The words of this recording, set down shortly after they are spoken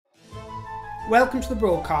Welcome to the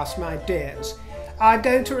broadcast, my dears. I'm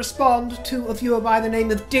going to respond to a viewer by the name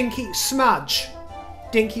of Dinky Smudge.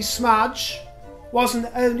 Dinky Smudge wasn't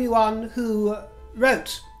the only one who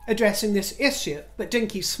wrote addressing this issue, but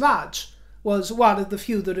Dinky Smudge was one of the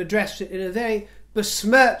few that addressed it in a very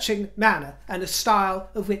besmirching manner and a style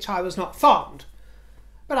of which I was not fond.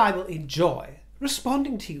 But I will enjoy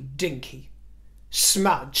responding to you, Dinky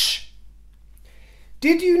Smudge.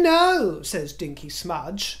 Did you know, says Dinky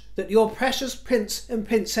Smudge, that your precious prince and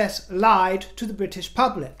princess lied to the British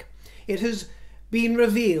public? It has been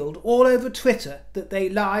revealed all over Twitter that they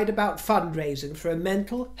lied about fundraising for a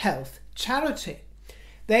mental health charity.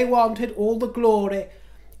 They wanted all the glory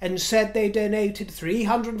and said they donated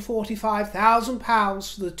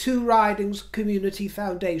 £345,000 to the Two Ridings Community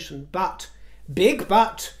Foundation. But, big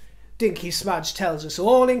but, Dinky Smudge tells us,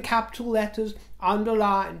 all in capital letters,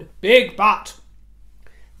 underlined, big but.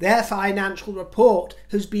 Their financial report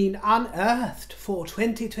has been unearthed for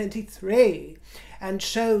 2023 and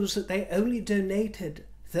shows that they only donated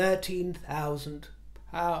 £13,000.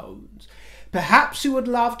 Perhaps you would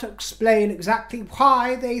love to explain exactly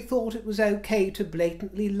why they thought it was okay to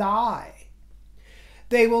blatantly lie.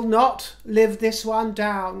 They will not live this one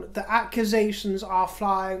down. The accusations are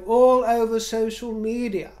flying all over social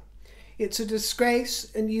media. It's a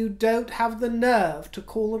disgrace, and you don't have the nerve to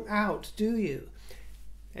call them out, do you?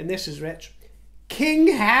 And this is rich. King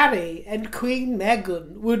Harry and Queen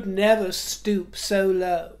Meghan would never stoop so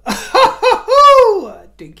low.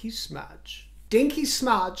 Dinky Smudge. Dinky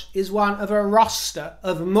Smudge is one of a roster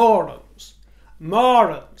of morons.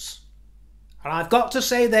 Morons. And I've got to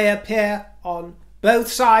say they appear on both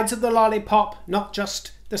sides of the lollipop, not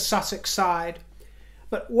just the Sussex side,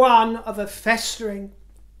 but one of a festering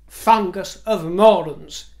fungus of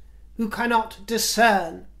morons who cannot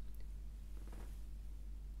discern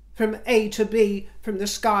from A to B, from the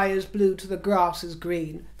sky is blue to the grass is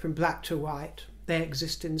green, from black to white. They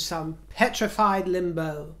exist in some petrified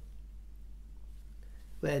limbo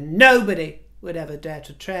where nobody would ever dare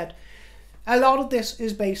to tread. A lot of this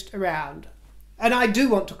is based around, and I do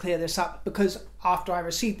want to clear this up because after I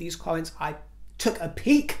received these comments, I took a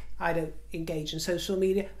peek. I don't engage in social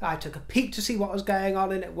media. I took a peek to see what was going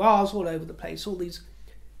on, and it was all over the place. All these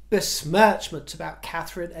besmirchments about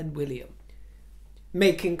Catherine and William,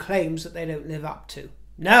 making claims that they don't live up to.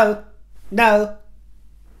 No, no.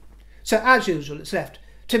 So as usual, it's left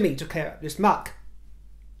to me to clear up this muck.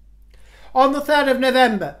 On the 3rd of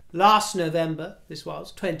November, last November, this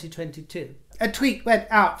was, 2022, a tweet went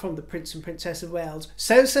out from the Prince and Princess of Wales.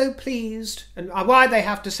 So pleased. And why they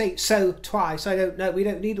have to say so twice, I don't know. We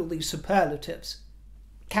don't need all these superlatives.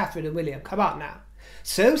 Catherine and William, come on now.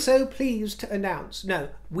 So pleased to announce.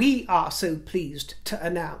 No, we are so pleased to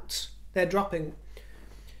announce. They're dropping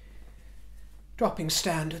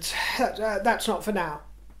standards. That's not for now.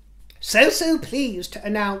 So pleased to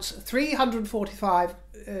announce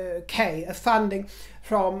 345k of funding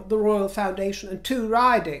from the Royal Foundation and Two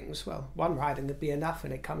Ridings. Well, one riding would be enough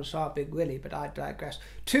when it comes to our big Willie, but I digress.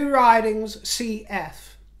 Two Ridings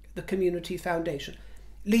CF, the Community Foundation,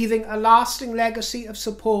 leaving a lasting legacy of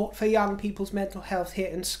support for young people's mental health here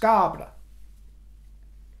in Scarborough.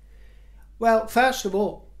 Well, first of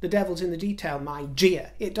all, the devil's in the detail, my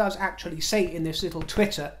dear. It does actually say in this little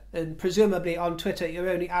Twitter, and presumably on Twitter you're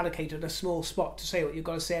only allocated a small spot to say what you've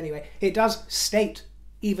got to say anyway. It does state,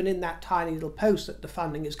 even in that tiny little post, that the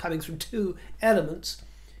funding is coming from two elements,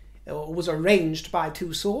 or was arranged by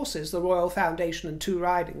two sources, the Royal Foundation and Two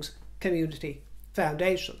Ridings Community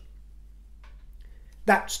Foundation.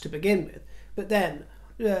 That's to begin with. But then,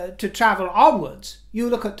 to travel onwards, you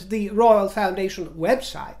look at the Royal Foundation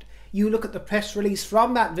website. You look at the press release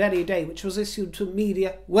from that very day, which was issued to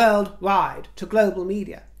media worldwide, to global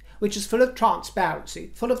media, which is full of transparency,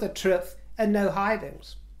 full of the truth, and no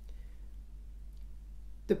hidings.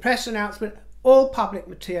 The press announcement, all public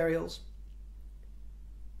materials.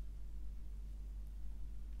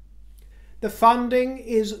 The funding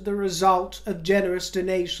is the result of generous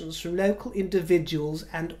donations from local individuals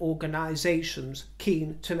and organisations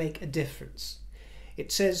keen to make a difference.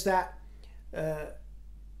 It says that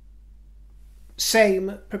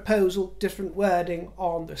same proposal, different wording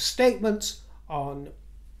on the statements, on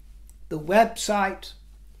the website.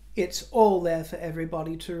 It's all there for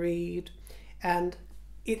everybody to read. And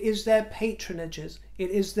it is their patronages, it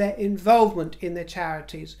is their involvement in their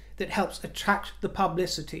charities that helps attract the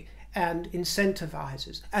publicity and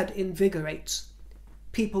incentivises and invigorates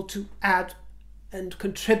people to add and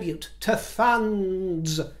contribute to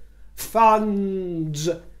funds,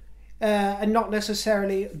 and not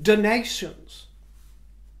necessarily donations.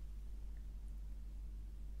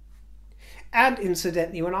 And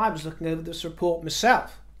incidentally, when I was looking over this report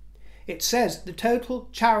myself, it says the total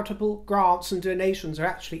charitable grants and donations are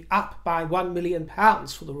actually up by £1 million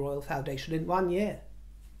for the Royal Foundation in 1 year.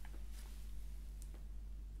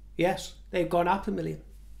 Yes, they've gone up £1 million.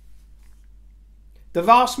 The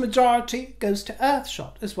vast majority goes to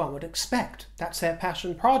Earthshot, as one would expect. That's their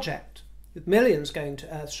passion project, with millions going to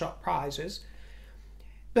Earthshot prizes.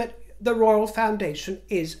 But the Royal Foundation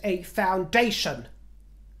is a foundation,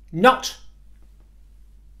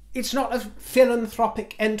 it's not a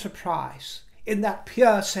philanthropic enterprise in that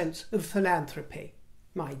pure sense of philanthropy,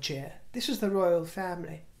 my dear. This is the royal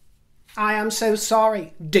family. I am so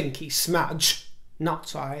sorry, dinky smudge. Not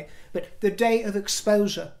sorry, but the day of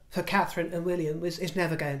exposure for Catherine and William is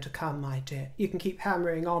never going to come, my dear. You can keep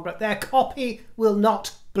hammering on, but their copy will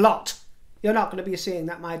not blot. You're not going to be seeing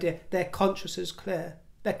that, my dear. Their conscience is clear.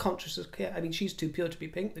 Their conscience is clear. I mean, she's too pure to be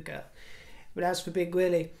pink, the girl. But as for Big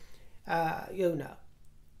Willie, you know,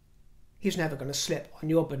 he's never going to slip on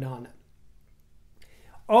your banana.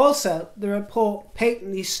 Also, the report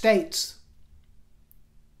patently states,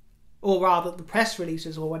 or rather the press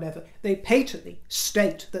releases or whatever, they patently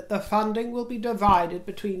state that the funding will be divided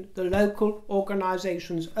between the local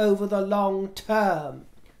organisations over the long term.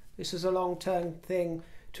 This is a long-term thing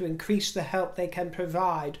to increase the help they can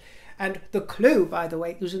provide. And the clue, by the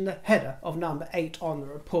way, is in the header of number 8 on the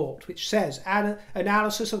report, which says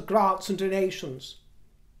analysis of grants and donations.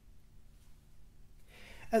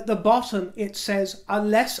 At the bottom it says,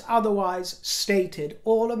 unless otherwise stated,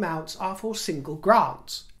 all amounts are for single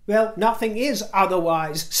grants. Well, nothing is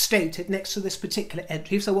otherwise stated next to this particular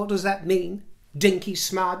entry, so what does that mean, dinky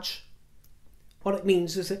smudge? What it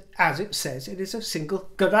means is that, as it says, it is a single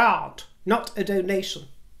grant, not a donation.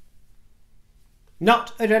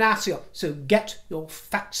 Not a donation. So get your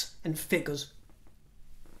facts and figures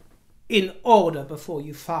in order before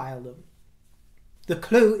you file them. The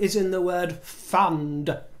clue is in the word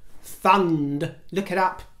fund. Fund. Look it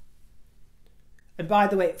up. And by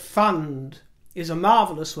the way, fund is a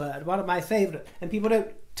marvellous word, one of my favourite, and people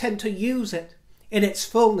don't tend to use it in its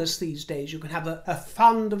fullness these days. You can have a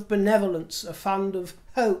fund of benevolence, a fund of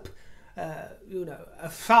hope, you know, a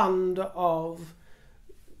fund of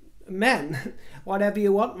men, whatever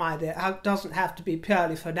you want, my dear. It doesn't have to be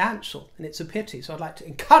purely financial, and it's a pity. So I'd like to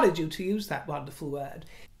encourage you to use that wonderful word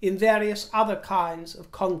in various other kinds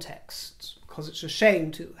of contexts, because it's a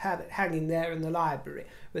shame to have it hanging there in the library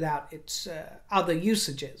without its other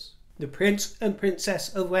usages. The Prince and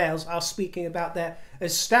Princess of Wales are speaking about their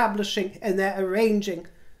establishing and their arranging,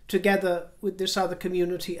 together with this other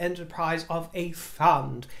community enterprise, of a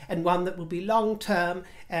fund, and one that will be long-term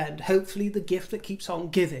and hopefully the gift that keeps on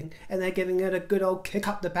giving, and they're giving it a good old kick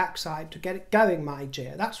up the backside to get it going, my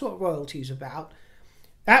dear. That's what royalty's about.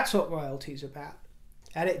 That's what royalty's about.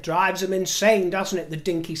 And it drives them insane, doesn't it, the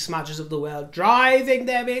dinky smudges of the world? Driving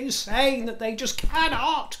them insane that they just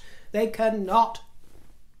cannot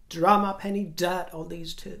drum up any dirt on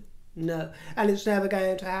these two. No, and it's never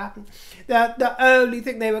going to happen. The only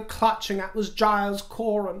thing they were clutching at was Giles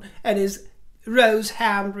Corran and his Rose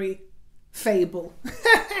Hambury fable.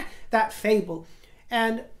 That fable.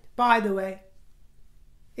 And, by the way,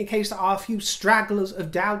 in case there are a few stragglers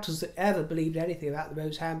of doubters that ever believed anything about the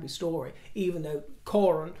Rose Hambury story, even though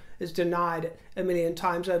Corran has denied it a million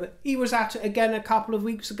times over, he was at it again a couple of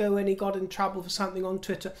weeks ago when he got in trouble for something on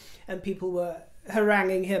Twitter, and people were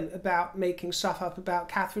haranguing him about making stuff up about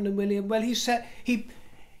Catherine and William. Well, he said he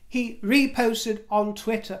reposted on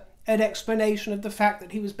Twitter an explanation of the fact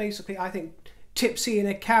that he was basically, I think, tipsy in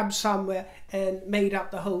a cab somewhere and made up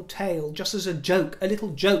the whole tale just as a joke, a little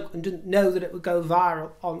joke, and didn't know that it would go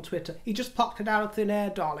viral on Twitter. He just plucked it out of thin air,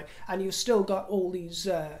 darling, and you've still got all these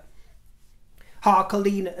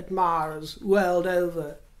Harkelina admirers world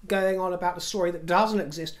over going on about a story that doesn't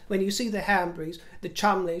exist, when you see the Hamburys, the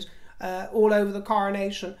Chumleys, all over the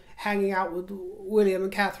coronation, hanging out with William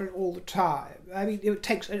and Catherine all the time. I mean, it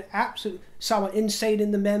takes an absolute someone insane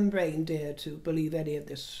in the membrane, dear, to believe any of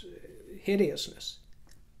this hideousness.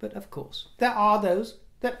 But of course, there are those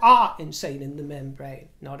that are insane in the membrane.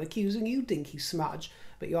 Not accusing you, dinky smudge,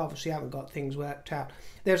 but you obviously haven't got things worked out.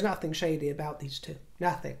 There's nothing shady about these two.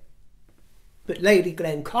 Nothing. But Lady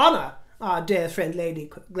Glenconner, our dear friend Lady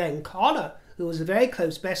Glenconner, who was a very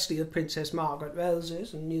close bestie of Princess Margaret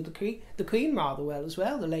Rose's and knew the Queen rather well as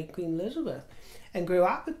well, the late Queen Elizabeth, and grew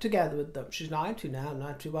up together with them. She's 90 now,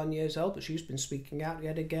 91 years old, but she's been speaking out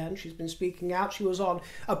yet again. She's been speaking out. She was on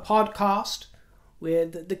a podcast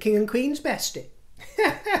with the King and Queen's bestie.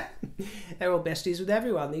 They're all besties with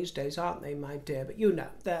everyone these days, aren't they, my dear? But you know,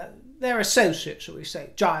 they're associates, shall we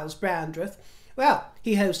say. Giles Brandreth, well,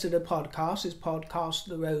 he hosted a podcast, his podcast,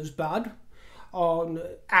 The Rosebud, on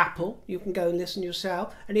Apple. You can go and listen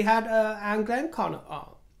yourself. And he had Anne Glenconner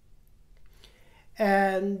on.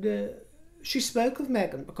 And she spoke of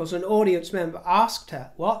Meghan because an audience member asked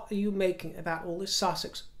her, what are you making about all this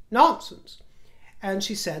Sussex nonsense? And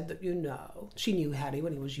she said that, you know, she knew Harry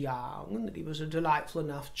when he was young and that he was a delightful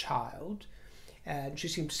enough child. And she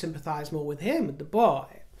seemed to sympathise more with him, with the boy.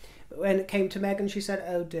 But when it came to Meghan, she said,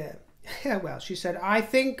 oh dear. Yeah, well, she said, I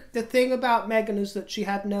think the thing about Meghan is that she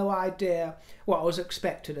had no idea what was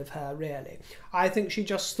expected of her, really. I think she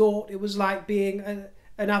just thought it was like being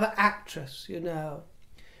another actress, you know,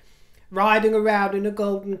 riding around in a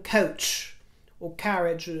golden coach or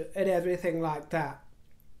carriage and everything like that.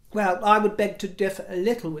 Well, I would beg to differ a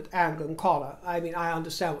little with Anne Glenconner. I mean, I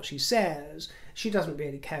understand what she says. She doesn't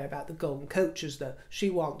really care about the golden coaches, though. She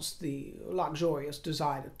wants the luxurious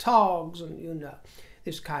designer togs and, you know,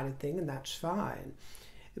 this kind of thing, and that's fine.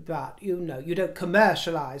 But, you know, you don't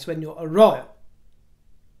commercialise when you're a royal.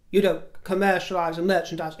 You don't commercialise a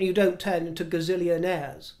merchandise, and you don't turn into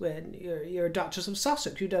gazillionaires when you're a Duchess of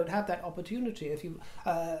Sussex. You don't have that opportunity if you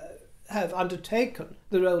have undertaken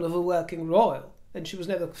the role of a working royal. And she was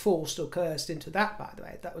never forced or coerced into that, by the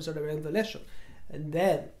way. That was at her own volition. And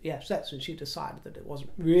then, yes, that's when she decided that it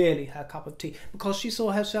wasn't really her cup of tea, because she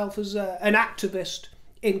saw herself as an activist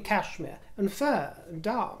in cashmere and fur and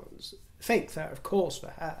diamonds. Fake fur, of course, for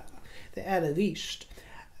her, the very least.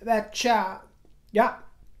 But, yeah.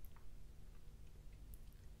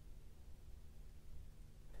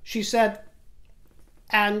 She said,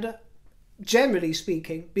 and generally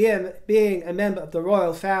speaking, being a member of the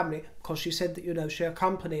royal family, because she said that, you know, she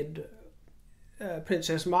accompanied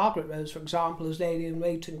Princess Margaret Rose, for example, as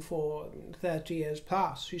lady-in-waiting for 30 years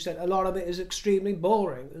plus. She said a lot of it is extremely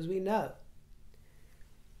boring, as we know.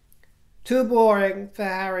 Too boring for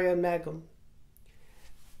Harry and Meghan.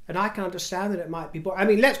 And I can understand that it might be boring. I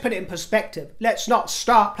mean, let's put it in perspective. Let's not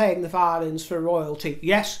start playing the violins for royalty.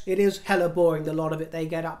 Yes, it is hella boring, a lot of it they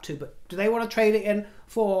get up to, but do they want to trade it in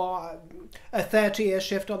for a 30-year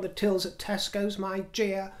shift on the tills at Tesco's, my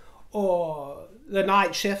dear, or the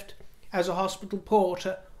night shift as a hospital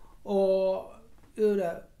porter, or, you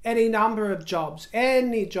know, any number of jobs,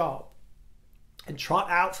 any job, and trot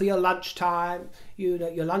out for your lunchtime, you know,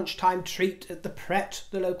 your lunchtime treat at the Pret,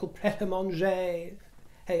 the local Pret-a-Manger,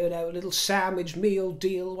 you know, a little sandwich meal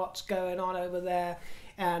deal, what's going on over there,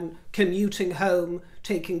 and commuting home,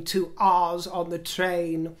 taking 2 hours on the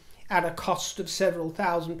train at a cost of several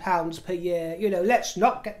 £1,000s per year. You know, let's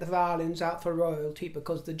not get the violins out for royalty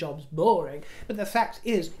because the job's boring. But the fact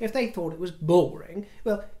is, if they thought it was boring,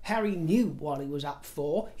 well, Harry knew what he was up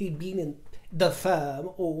for. He'd been in the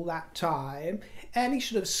firm all that time, and he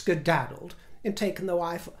should have skedaddled and taken the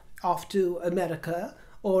wife off to America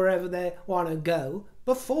or wherever they want to go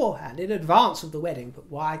beforehand, in advance of the wedding. But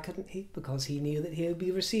why couldn't he? Because he knew that he would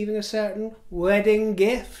be receiving a certain wedding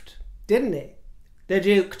gift, didn't he? The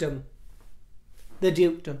dukedom. The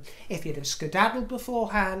dukedom. If you'd have skedaddled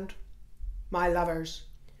beforehand, my lovers,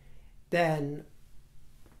 then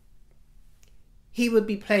he would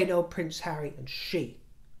be plain old Prince Harry, and she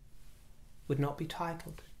would not be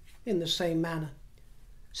titled in the same manner.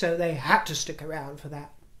 So they had to stick around for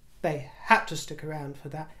that. They had to stick around for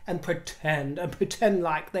that and pretend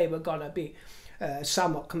like they were going to be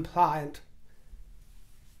somewhat compliant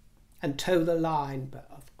and toe the line. But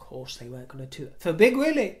of course they weren't going to do it for Big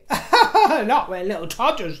Willie. Not when little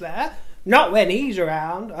Todger's there. Not when he's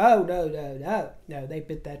around. Oh, no, no, no. No, they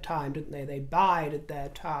bid their time, didn't they? They bided their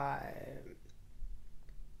time.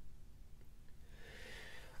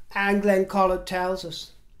 And Glenconner tells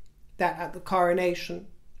us that at the coronation,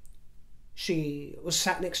 she was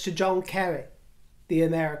sat next to John Kerry, the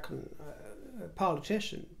American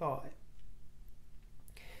politician boy.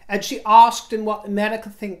 And she asked him what America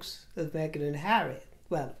thinks of Meghan and Harry.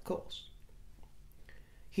 Well, of course.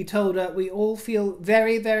 He told her, we all feel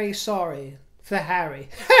very, very sorry for Harry.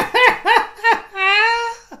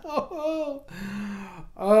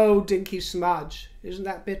 Oh, Dinky Smudge, isn't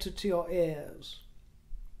that bitter to your ears?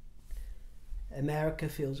 America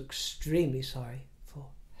feels extremely sorry for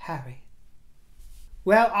Harry.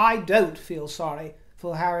 Well, I don't feel sorry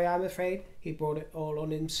for Harry, I'm afraid. He brought it all on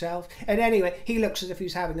himself. And anyway, he looks as if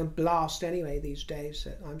he's having a blast anyway these days.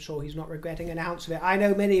 So I'm sure he's not regretting an ounce of it. I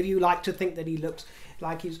know many of you like to think that he looks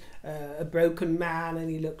like he's a broken man and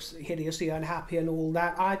he looks hideously unhappy and all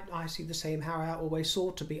that. I see the same Harry I always saw,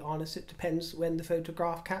 to be honest. It depends when the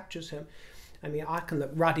photograph captures him. I mean, I can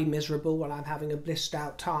look ruddy miserable when I'm having a blissed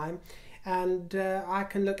out time. And I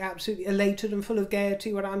can look absolutely elated and full of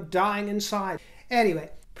gaiety when I'm dying inside. Anyway,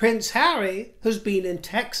 Prince Harry has been in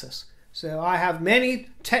Texas, so I have many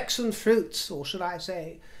Texan fruits, or should I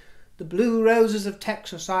say, the blue roses of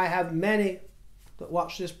Texas. I have many that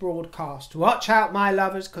watch this broadcast. Watch out, my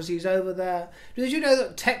lovers, because he's over there. Did you know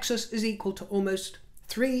that Texas is equal to almost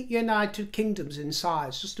 3 United Kingdoms in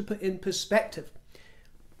size? Just to put in perspective.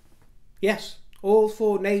 Yes, all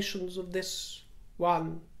 4 nations of this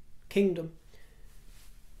one kingdom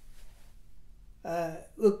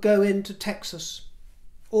will go into Texas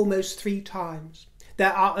almost 3 times.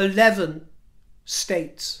 There are 11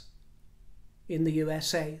 states in the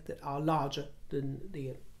USA that are larger than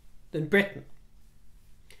Britain.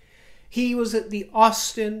 He was at the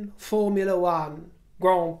Austin Formula One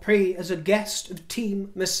Grand Prix as a guest of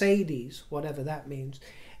Team Mercedes, whatever that means.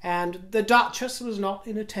 And the Duchess was not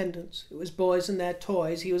in attendance. It was boys and their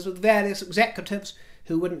toys. He was with various executives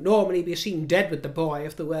who wouldn't normally be seen dead with the boy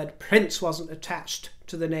if the word Prince wasn't attached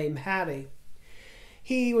to the name Harry.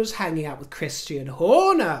 He was hanging out with Christian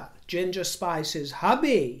Horner, Ginger Spice's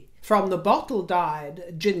hubby. From the bottle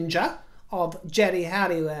died Ginger of Jerry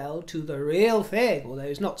Halliwell to the real thing, although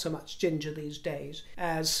he's not so much ginger these days,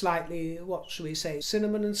 as slightly, what shall we say,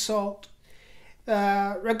 cinnamon and salt.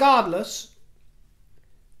 Regardless,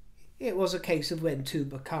 it was a case of when 2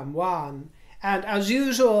 become 1. And as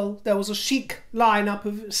usual, there was a chic lineup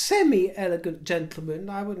of semi-elegant gentlemen.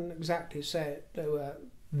 I wouldn't exactly say they were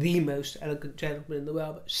the most elegant gentlemen in the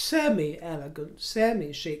world, but semi-elegant,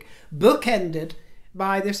 semi-chic, bookended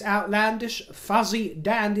by this outlandish fuzzy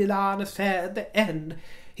dandelion affair at the end.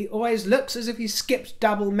 He always looks as if he skipped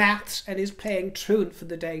double maths and is playing truant for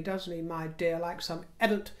the day, doesn't he, my dear, like some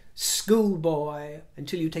errant schoolboy,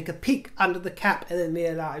 until you take a peek under the cap and then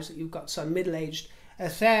realise that you've got some middle-aged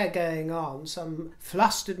affair going on, some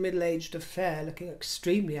flustered middle-aged affair looking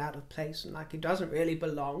extremely out of place and like he doesn't really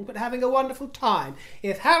belong, but having a wonderful time.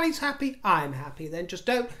 If Harry's happy, I'm happy. Then just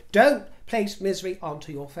don't place misery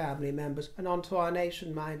onto your family members and onto our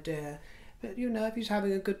nation, my dear. But, you know, if he's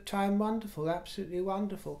having a good time, wonderful, absolutely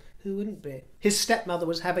wonderful. Who wouldn't be? His stepmother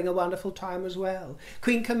was having a wonderful time as well.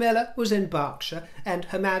 Queen Camilla was in Berkshire, and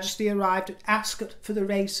Her Majesty arrived at Ascot for the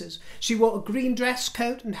races. She wore a green dress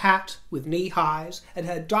coat and hat with knee-highs, and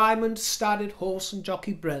her diamond-studded horse and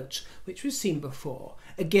jockey brooch, which was seen before,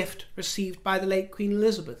 a gift received by the late Queen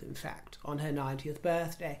Elizabeth, in fact, on her 90th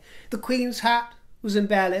birthday. The Queen's hat was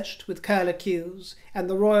embellished with curlicues, and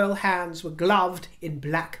the royal hands were gloved in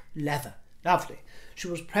black leather. Lovely. She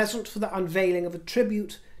was present for the unveiling of a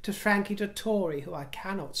tribute to Frankie Dettori, who I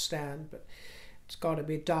cannot stand, but it's got to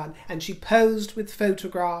be done, and she posed with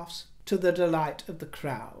photographs to the delight of the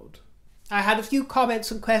crowd. I had a few comments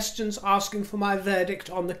and questions asking for my verdict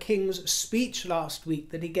on the King's speech last week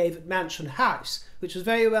that he gave at Mansion House, which was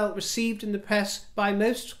very well received in the press by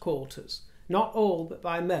most quarters. Not all, but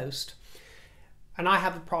by most. And I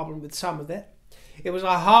have a problem with some of it. It was a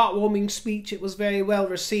heartwarming speech. It was very well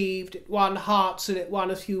received. It won hearts and it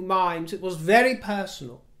won a few minds. It was very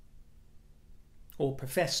personal. Or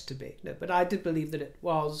professed to be. No, but I did believe that it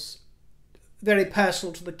was very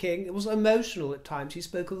personal to the King. It was emotional at times. He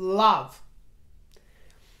spoke of love.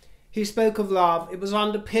 He spoke of love. It was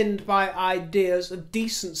underpinned by ideas of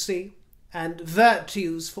decency and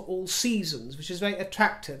virtues for all seasons, which is very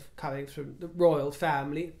attractive coming from the royal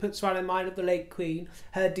family. It puts one in mind of the late Queen,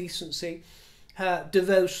 her decency, her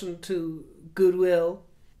devotion to goodwill.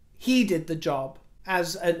 He did the job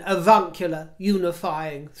as an avuncular,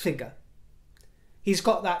 unifying figure. He's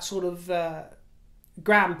got that sort of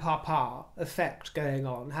grandpapa effect going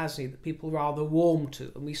on, hasn't he, that people rather warm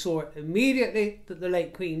to. And we saw it immediately that the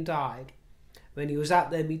late Queen died, when he was out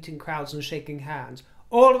there meeting crowds and shaking hands.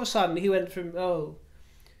 All of a sudden he went from,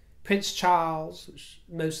 Prince Charles, which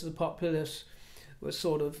most of the populace was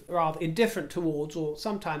sort of rather indifferent towards, or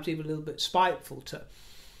sometimes even a little bit spiteful to.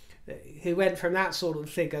 He went from that sort of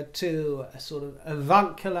figure to a sort of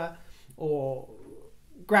avuncular or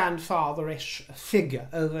grandfatherish figure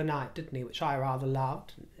overnight, didn't he? Which I rather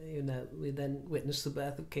loved. You know, we then witnessed the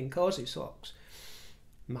birth of King Cosy Socks,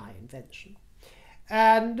 my invention.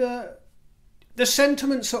 And the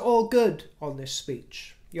sentiments are all good on this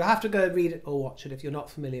speech. You'll have to go and read it or watch it if you're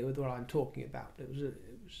not familiar with what I'm talking about. It was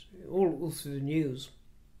all through the news.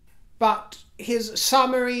 But his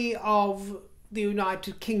summary of the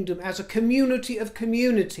United Kingdom as a community of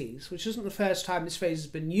communities, which isn't the first time this phrase has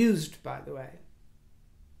been used, by the way,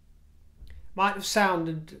 might have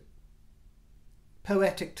sounded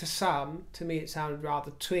poetic to some. To me it sounded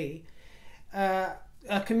rather twee.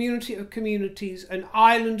 A community of communities, an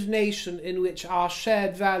island nation in which our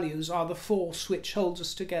shared values are the force which holds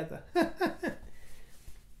us together.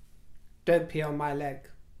 Don't pee on my leg.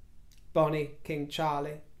 Bonnie, King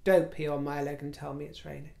Charlie, don't pee on my leg and tell me it's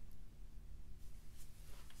raining.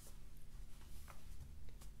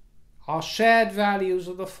 Our shared values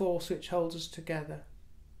are the force which holds us together.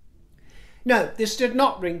 No, this did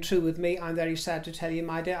not ring true with me, I'm very sad to tell you,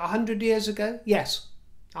 my dear. 100 years ago? Yes.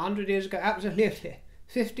 100 years ago, absolutely.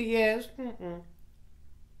 50 years? Mm-mm.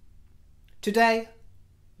 Today?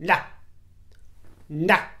 Nah.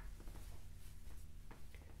 Nah.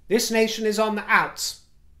 This nation is on the outs.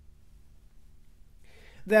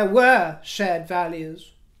 There were shared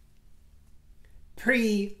values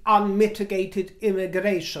pre-unmitigated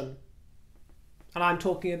immigration. And I'm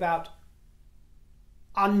talking about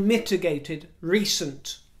unmitigated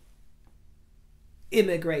recent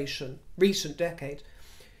immigration, recent decades.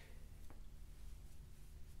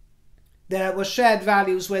 There were shared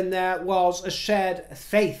values when there was a shared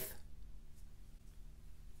faith,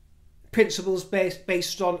 principles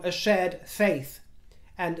based on a shared faith,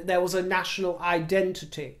 and there was a national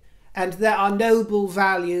identity. And there are noble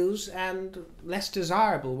values and less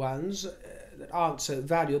desirable ones that aren't so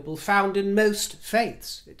valuable found in most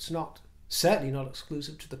faiths. It's certainly not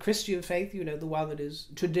exclusive to the Christian faith, you know, the one that is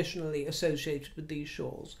traditionally associated with these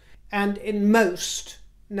shores, and in most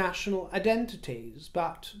national identities,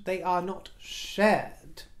 but they are not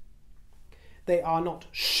shared. They are not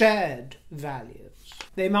shared values.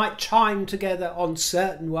 They might chime together on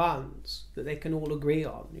certain ones that they can all agree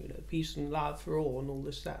on, you know, peace and love for all and all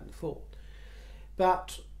this, that and the fourth.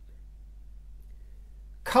 But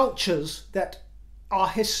cultures that are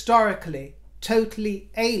historically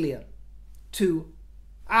totally alien to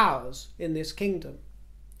ours in this kingdom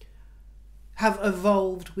have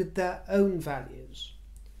evolved with their own values.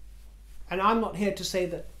 And I'm not here to say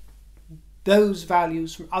that those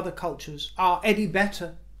values from other cultures are any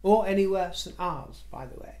better or any worse than ours, by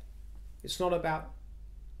the way. It's not about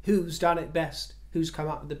who's done it best, who's come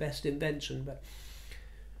up with the best invention, but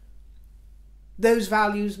those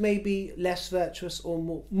values may be less virtuous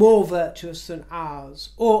or more virtuous than ours,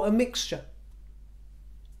 or a mixture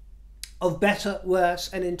of better,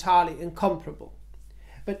 worse, and entirely incomparable.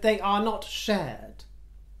 But they are not shared.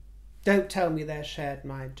 Don't tell me they're shared,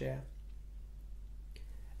 my dear.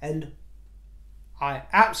 And I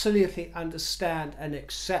absolutely understand and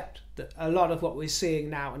accept that a lot of what we're seeing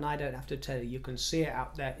now, and I don't have to tell you, you can see it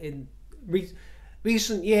out there in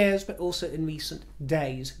recent years, but also in recent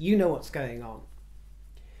days. You know what's going on.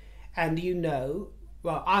 And you know,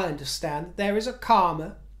 well, I understand there is a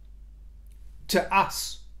karma to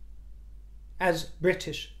us as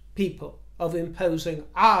British people of imposing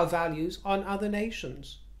our values on other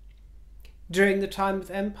nations. During the time of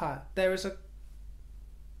empire, there is a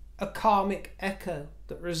karmic echo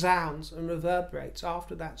that resounds and reverberates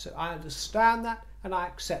after that. So I understand that and I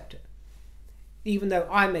accept it, even though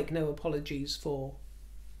I make no apologies for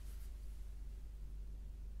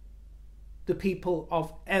the people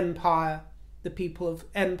of empire, the people of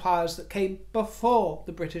empires that came before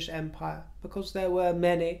the British Empire, because there were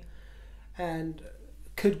many and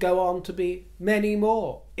could go on to be many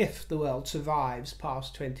more if the world survives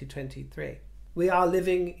past 2023. We are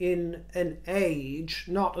living in an age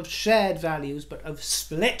not of shared values but of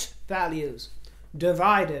split values,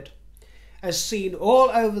 divided, as seen all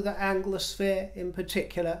over the Anglosphere in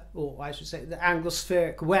particular, or I should say the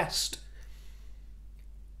Anglospheric West.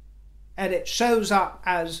 And it shows up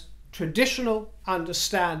as traditional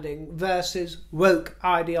understanding versus woke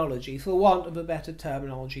ideology, for want of a better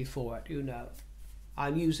terminology for it, you know.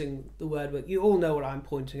 I'm using the word woke. You all know what I'm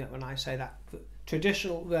pointing at when I say that.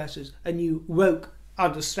 Traditional versus a new woke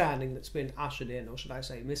understanding that's been ushered in, or should I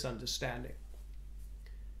say misunderstanding.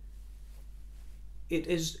 It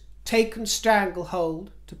is taken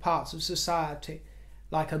stranglehold to parts of society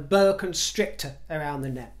like a boa constrictor around the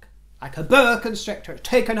neck. Like a boa constrictor,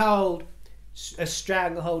 taken hold, a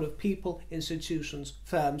stranglehold of people, institutions,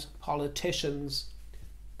 firms, politicians,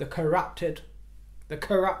 the corrupted, the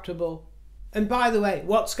corruptible. And by the way,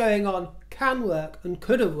 what's going on can work and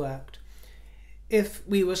could have worked if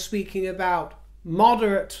we were speaking about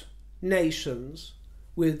moderate nations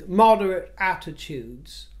with moderate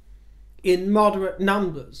attitudes in moderate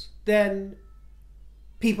numbers. Then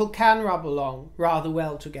people can rub along rather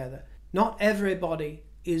well together. Not everybody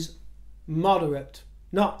is moderate.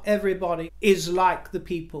 Not everybody is like the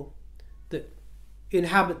people that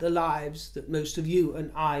inhabit the lives that most of you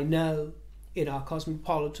and I know in our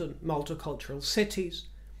cosmopolitan, multicultural cities,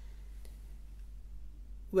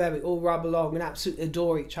 where we all rub along and absolutely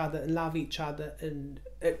adore each other and love each other and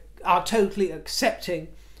are totally accepting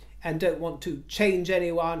and don't want to change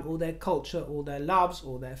anyone or their culture or their loves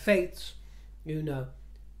or their faiths, you know,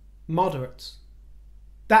 moderates.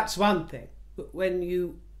 That's one thing. But when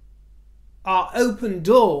you are open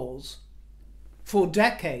doors for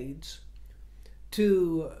decades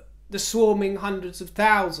to the swarming hundreds of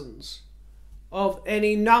thousands of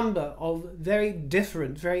any number of very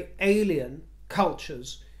different, very alien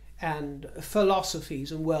cultures and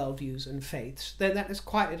philosophies and worldviews and faiths, then that is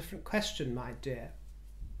quite a different question, my dear.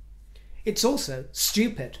 It's also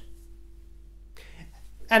stupid.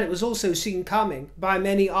 And it was also seen coming by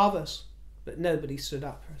many of us, but nobody stood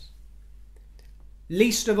up for us.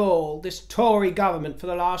 Least of all, this Tory government for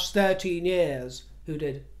the last 13 years, who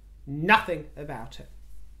did nothing about it.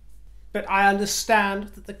 But I understand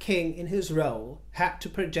that the king, in his role, had to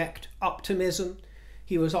project optimism.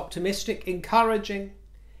 He was optimistic, encouraging,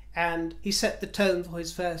 and he set the tone for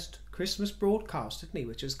his first Christmas broadcast, didn't he,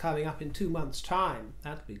 which is coming up in 2 months' time.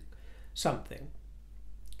 That'll be something.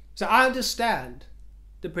 So I understand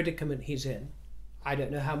the predicament he's in. I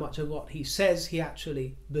don't know how much of what he says he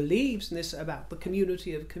actually believes in this about the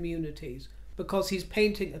community of communities, because he's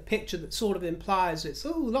painting a picture that sort of implies it's,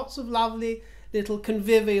 oh, lots of lovely little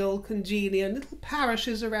convivial, congenial little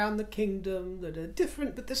parishes around the kingdom that are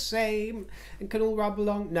different but the same and can all rub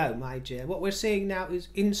along. No, my dear, what we're seeing now is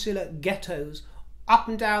insular ghettos up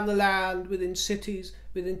and down the land, within cities,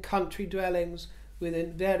 within country dwellings,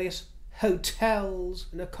 within various hotels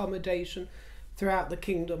and accommodation throughout the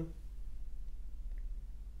kingdom.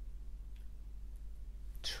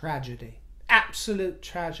 Tragedy. Absolute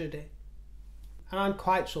tragedy. And I'm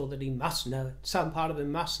quite sure that he must know it. Some part of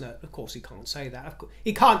him must know it. Of course he can't say that. Of course,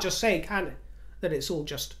 he can't just say, can he, that it's all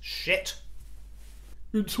just shit.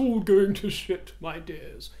 It's all going to shit, my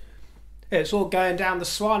dears. It's all going down the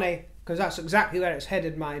Swanee, because that's exactly where it's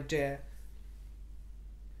headed, my dear.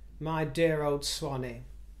 My dear old Swanee.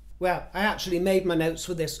 Well, I actually made my notes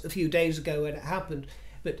for this a few days ago when it happened,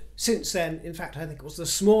 but since then, in fact, I think it was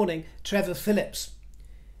this morning, Trevor Phillips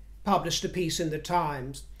published a piece in the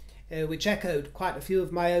Times which echoed quite a few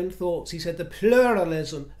of my own thoughts. He said the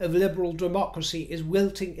pluralism of liberal democracy is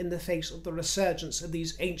wilting in the face of the resurgence of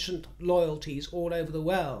these ancient loyalties all over the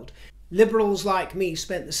world. Liberals like me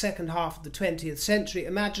spent the second half of the 20th century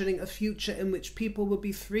imagining a future in which people would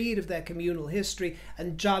be freed of their communal history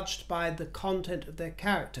and judged by the content of their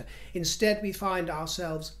character. Instead, we find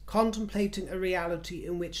ourselves contemplating a reality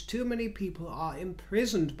in which too many people are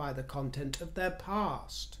imprisoned by the content of their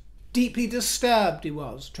past. Deeply disturbed he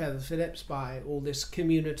was, Trevor Phillips, by all this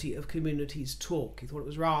community of communities talk. He thought it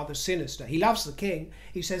was rather sinister. He loves the king.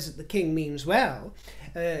 He says that the king means well.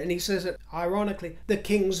 And he says that, ironically, the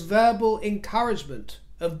king's verbal encouragement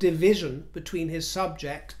of division between his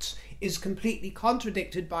subjects is completely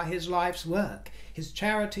contradicted by his life's work. His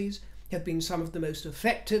charities have been some of the most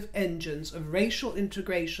effective engines of racial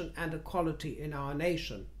integration and equality in our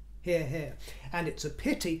nation. Hear, hear. And it's a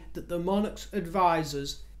pity that the monarch's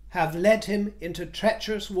advisers have led him into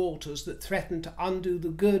treacherous waters that threaten to undo the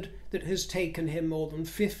good that has taken him more than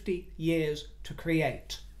 50 years to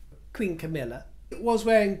create. Queen Camilla was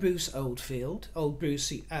wearing Bruce Oldfield, old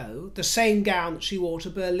Brucey O, the same gown that she wore to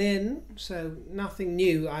Berlin, so nothing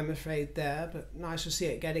new, I'm afraid, there, but nice to see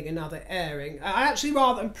it getting another airing. I actually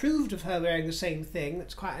rather approved of her wearing the same thing.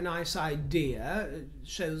 That's quite a nice idea. It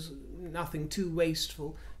shows nothing too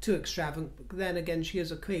wasteful, too extravagant, but then again she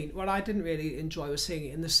is a queen. What I didn't really enjoy was seeing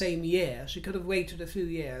it in the same year. She could have waited a few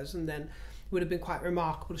years and then it would have been quite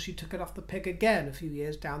remarkable if she took it off the peg again a few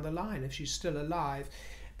years down the line, if she's still alive.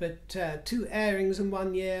 But 2 airings in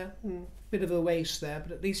 1 year, bit of a waste there,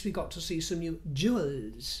 but at least we got to see some new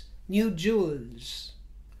jewels. New jewels.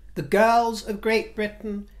 The Girls of Great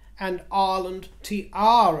Britain and Ireland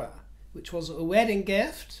tiara, which was a wedding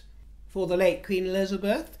gift for the late Queen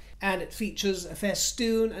Elizabeth, and it features a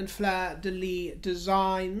festoon and fleur-de-lis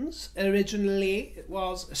designs. Originally it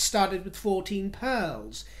was studded with 14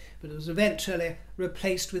 pearls, but it was eventually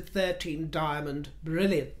replaced with 13 diamond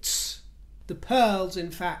brilliants. The pearls,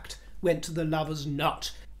 in fact, went to the lover's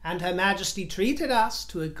knot, and Her Majesty treated us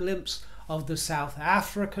to a glimpse of the South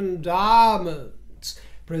African diamonds,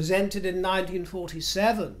 presented in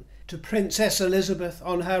 1947 to Princess Elizabeth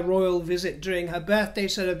on her royal visit during her birthday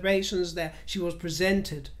celebrations there. She was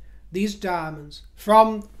presented these diamonds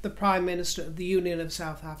from the Prime Minister of the Union of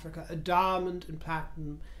South Africa, a diamond and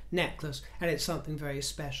platinum necklace, and it's something very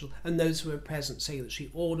special. And those who were present say that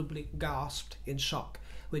she audibly gasped in shock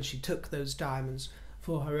when she took those diamonds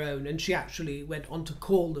for her own, and she actually went on to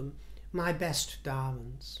call them my best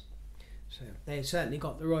diamonds. So they certainly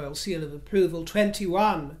got the royal seal of approval.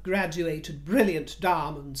 21 graduated brilliant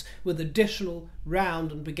diamonds with additional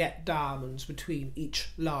round and baguette diamonds between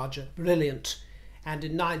each larger brilliant. And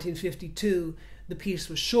in 1952 the piece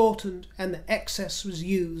was shortened and the excess was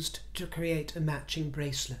used to create a matching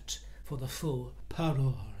bracelet for the full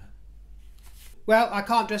parody. Well, I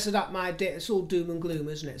can't dress it up, my dear. It's all doom and gloom,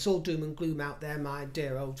 isn't it? It's all doom and gloom out there, my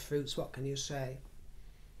dear old fruits. What can you say?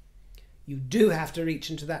 You do have to reach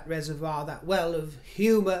into that reservoir, that well of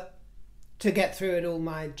humour, to get through it all,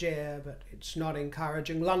 my dear, but it's not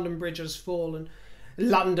encouraging. London Bridge has fallen.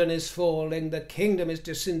 London is falling. The kingdom is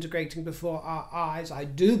disintegrating before our eyes. I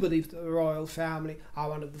do believe that the royal family are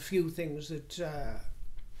one of the few things that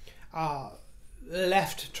are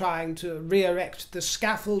left trying to re-erect the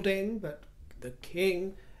scaffolding, but the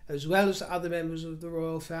king, as well as the other members of the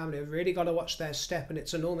royal family, have really got to watch their step, and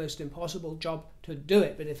it's an almost impossible job to do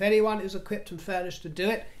it. But if anyone is equipped and furnished to do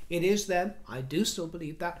it, it is them. I do still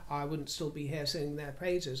believe that. I wouldn't still be here singing their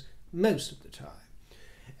praises most of the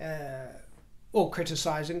time. Or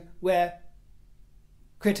criticising where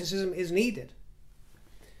criticism is needed.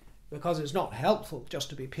 Because it's not helpful just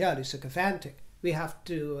to be purely sycophantic. We have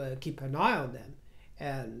to keep an eye on them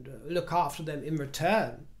and look after them in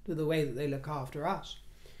return to the way that they look after us.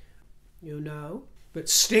 You know? But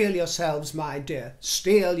steel yourselves, my dear.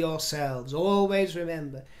 Steel yourselves. Always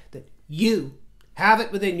remember that you have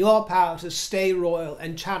it within your power to stay royal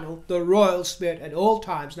and channel the royal spirit at all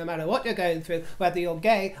times, no matter what you're going through, whether you're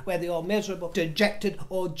gay, whether you're miserable, dejected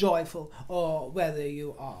or joyful, or whether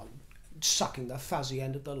you are sucking the fuzzy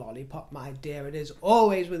end of the lollipop, my dear. It is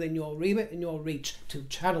always within your remit and your reach to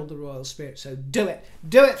channel the royal spirit. So do it.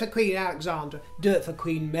 Do it for Queen Alexandra. Do it for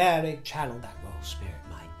Queen Mary. Channel that royal spirit,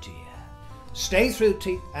 my dear. Stay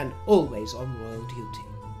fruity and always on royal duty.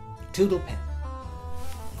 Toodle pip.